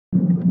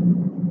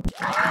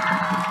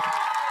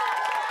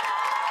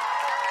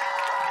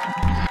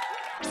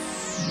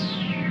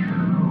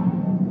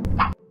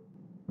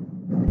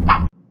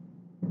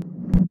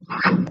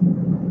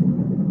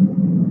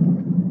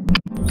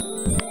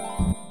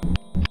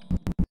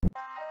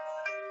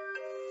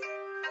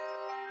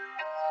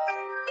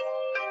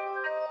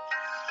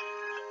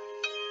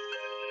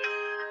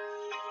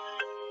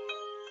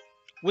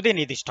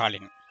உதயநிதி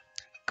ஸ்டாலின்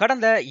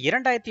கடந்த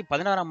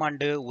 2016ஆம்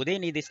ஆண்டு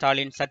Udhayanidhi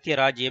Stalin,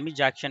 Sathyaraj, Amy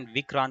Jackson,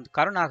 Vikrant,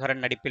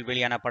 Karunakaran நடிப்பில்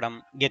வெளியான படம்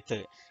கெத்து.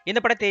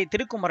 இந்த படத்தை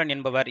திருக்குமரன்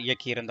என்பவர்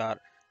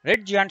இயக்கியிருந்தார்.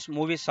 ரெட் ஜியான்ஸ்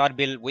மூவிஸ்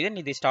சார்பில்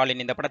உதயநிதி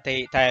ஸ்டாலின் இந்த படத்தை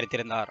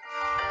தயாரித்திருந்தார்.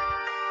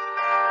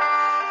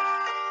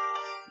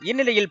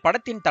 இந்நிலையில்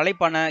படத்தின்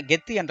தலைப்பான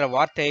கெத்து என்ற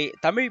வார்த்தை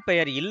தமிழ்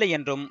பெயர் இல்லை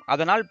என்றும்,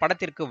 அதனால்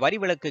படத்திற்கு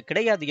வரிவிலக்கு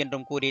கிடையாது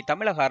என்றும் கூறி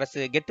தமிழக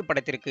அரசு கெத்து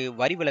படத்திற்கு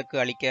வரிவிலக்கு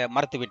அளிக்க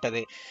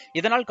மறுத்துவிட்டது.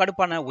 இதனால்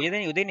கடுப்பான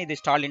உதயநிதி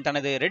ஸ்டாலின்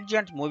தனது ரெட்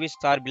ஜியான்ஸ் மூவிஸ்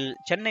சார்பில்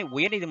சென்னை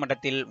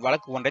உயர்நீதிமன்றத்தில்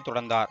வழக்கு ஒன்றை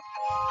தொடர்ந்தார்.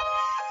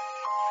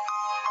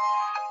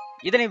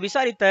 இதனை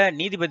விசாரித்த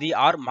நீதிபதி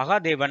ஆர்.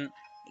 மகாதேவன்,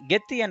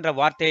 கெத்து என்ற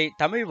வார்த்தை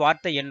தமிழ்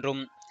வார்த்தை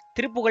என்றும்,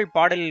 திருப்புகழ்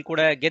பாடலில்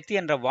கூட கெத்து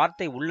என்ற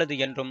வார்த்தை உள்ளது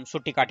என்றும்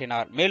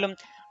சுட்டிக்காட்டினார். மேலும்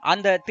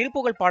அந்த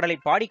திருப்புகழ் பாடலை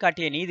பாடி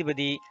காட்டிய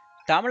நீதிபதி,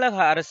 தமிழக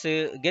அரசு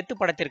கெத்து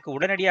படத்திற்கு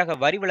உடனடியாக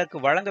வரிவிலக்கு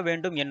வழங்க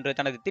வேண்டும் என்று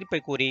தனது தீர்ப்பை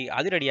கூறி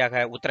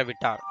அதிரடியாக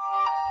உத்தரவிட்டார்.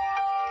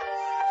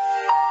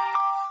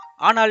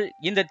 ஆனால்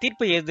இந்த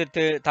தீர்ப்பை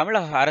எதிர்த்து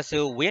தமிழக அரசு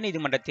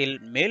உயர்நீதிமன்றத்தில்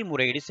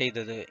மேல்முறையீடு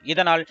செய்தது.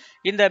 இதனால்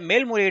இந்த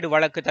மேல்முறையீடு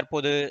வழக்கு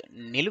தற்போது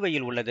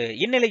நிலுவையில் உள்ளது.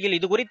 இந்நிலையில்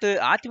இதுகுறித்து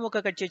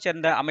அதிமுக கட்சியைச்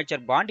சேர்ந்த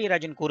அமைச்சர்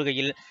பாண்டியராஜன்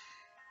கூறுகையில்,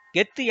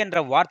 கெத்து என்ற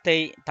வார்த்தை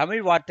தமிழ்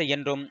வார்த்தை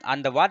என்றும்,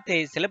 அந்த வார்த்தை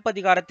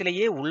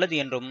சிலப்பதிகாரத்திலேயே உள்ளது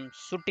என்றும்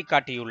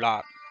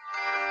சுட்டிக்காட்டியுள்ளார்.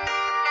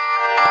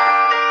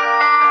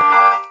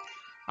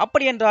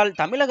 அப்படியென்றால்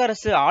தமிழக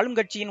அரசு ஆளும்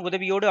கட்சியின்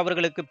உதவியோடு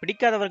அவர்களுக்கு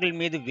பிடிக்காதவர்கள்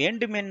மீது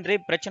வேண்டுமென்றே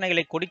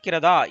பிரச்சனைகளை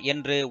கொடுக்கிறதா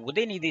என்று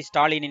உதயநிதி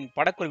ஸ்டாலினின்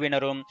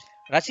படக்குழுவினரும்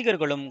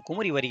ரசிகர்களும்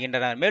குமுறி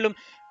வருகின்றனர். மேலும்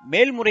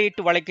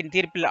மேல்முறையீட்டு வழக்கின்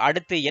தீர்ப்பில்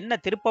அடுத்து என்ன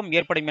திருப்பம்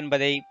ஏற்படும்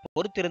என்பதை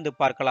பொறுத்திருந்து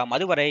பார்க்கலாம்.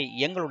 அதுவரை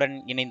எங்களுடன்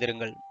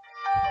இணைந்திருங்கள்.